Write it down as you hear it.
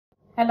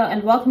Hello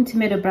and welcome to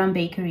Meadow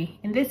Bakery.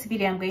 In this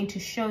video I'm going to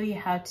show you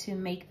how to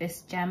make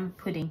this jam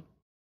pudding.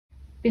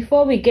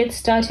 Before we get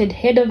started,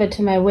 head over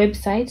to my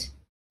website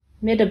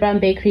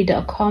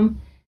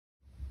meadowbakery.com.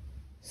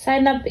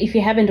 Sign up if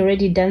you haven't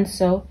already done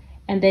so,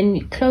 and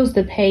then close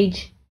the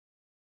page.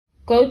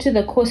 Go to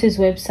the courses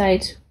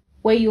website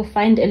where you'll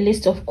find a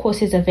list of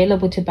courses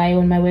available to buy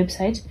on my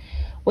website.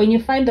 When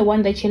you find the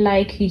one that you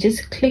like, you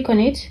just click on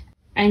it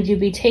and you'll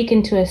be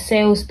taken to a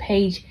sales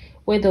page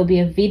where there'll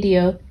be a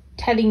video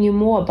telling you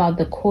more about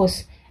the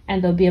course,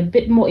 and there'll be a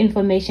bit more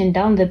information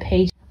down the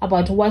page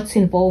about what's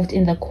involved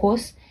in the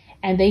course,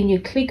 and then you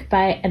click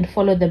buy and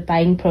follow the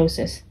buying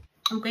process.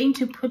 I'm going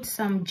to put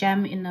some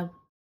jam in a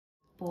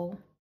bowl.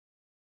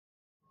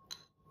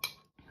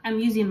 I'm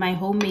using my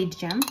homemade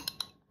jam,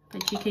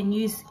 but you can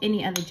use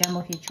any other jam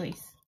of your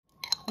choice.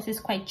 This is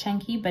quite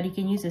chunky, but you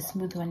can use a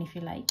smooth one if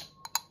you like.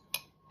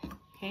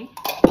 Okay,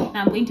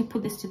 now I'm going to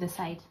put this to the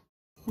side.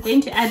 I'm going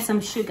to add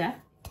some sugar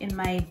in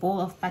my bowl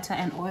of butter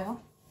and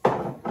oil,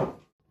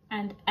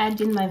 and add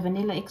in my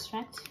vanilla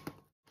extract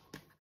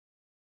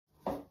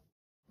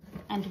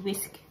and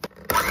whisk.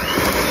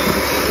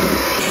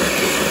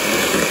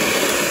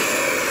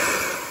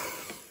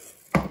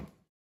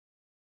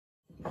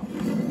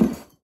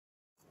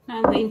 Now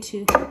I'm going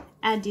to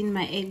add in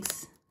my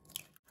eggs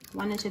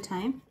one at a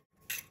time.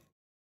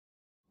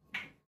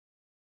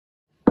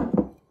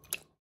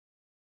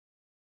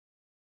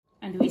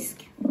 And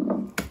whisk.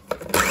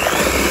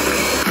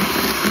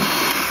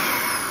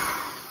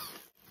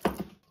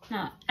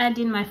 Now add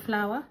in my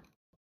flour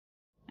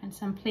and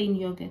some plain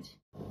yogurt.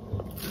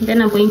 Then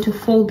I'm going to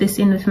fold this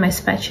in with my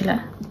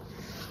spatula.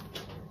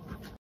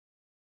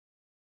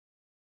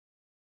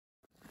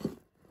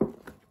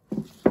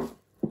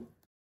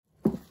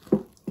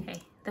 Okay,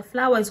 the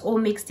flour is all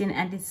mixed in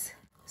and it's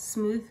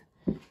smooth.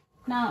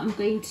 Now I'm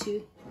going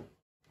to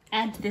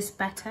add this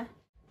batter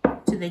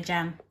to the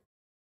jam.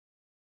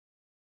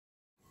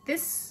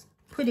 This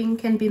pudding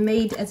can be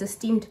made as a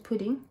steamed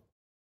pudding.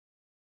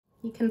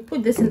 You can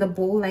put this in the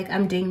bowl like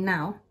I'm doing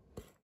now,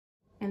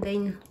 and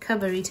then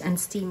cover it and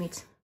steam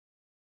it.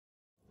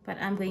 But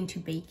I'm going to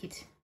bake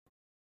it.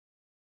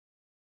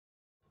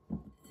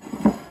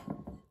 And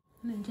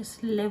then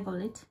just level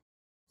it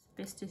as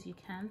best as you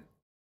can.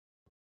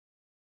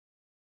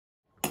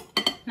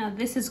 Now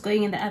this is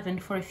going in the oven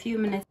for a few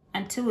minutes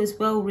until it's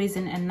well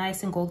risen and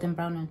nice and golden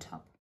brown on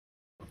top.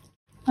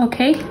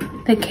 Okay,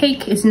 the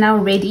cake is now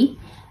ready.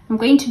 I'm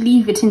going to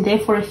leave it in there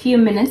for a few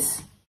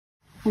minutes,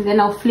 and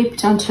then I'll flip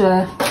it onto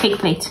a cake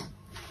plate.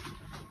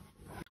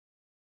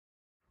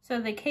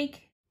 So the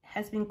cake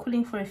has been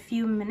cooling for a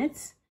few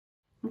minutes.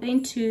 I'm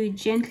going to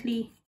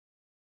gently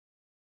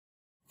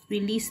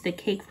release the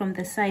cake from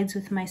the sides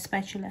with my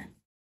spatula,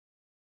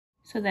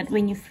 so that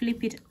when you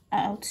flip it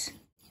out,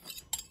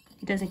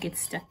 it doesn't get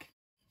stuck.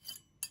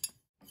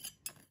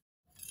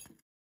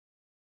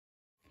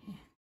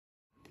 Okay,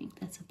 I think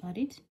that's about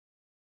it.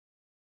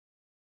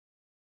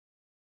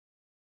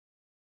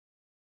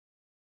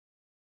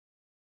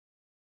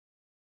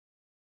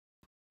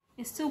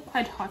 It's still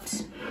quite hot,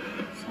 so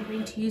I'm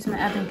going to use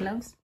my oven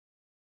gloves.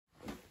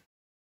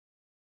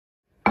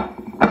 I'm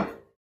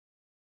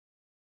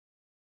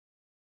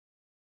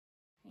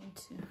going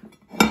to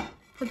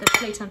put the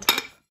plate on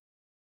top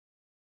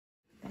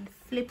and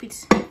flip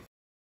it.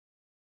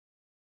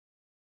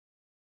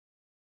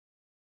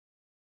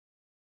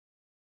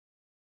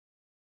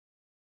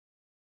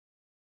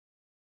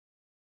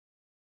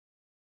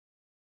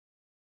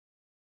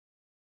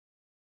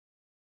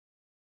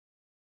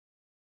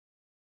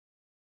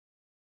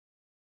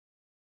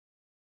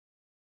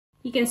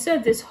 You can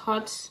serve this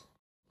hot,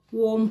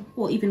 warm,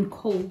 or even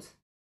cold.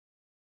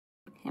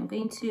 Okay, I'm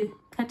going to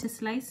cut a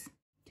slice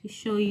to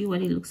show you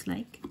what it looks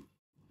like.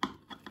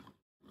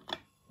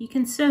 You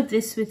can serve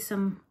this with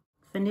some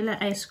vanilla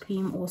ice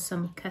cream or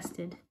some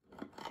custard,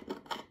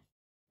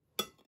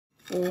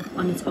 or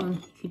on its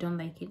own if you don't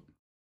like it.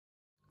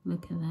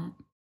 Look at that.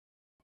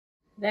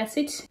 That's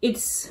it.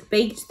 It's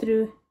baked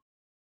through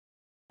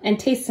and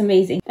tastes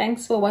amazing.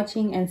 Thanks for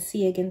watching, and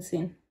see you again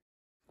soon.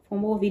 For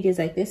more videos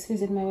like this,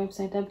 visit my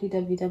website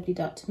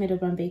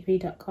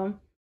www.meadowbakery.com.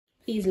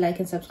 Please like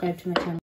and subscribe to my channel.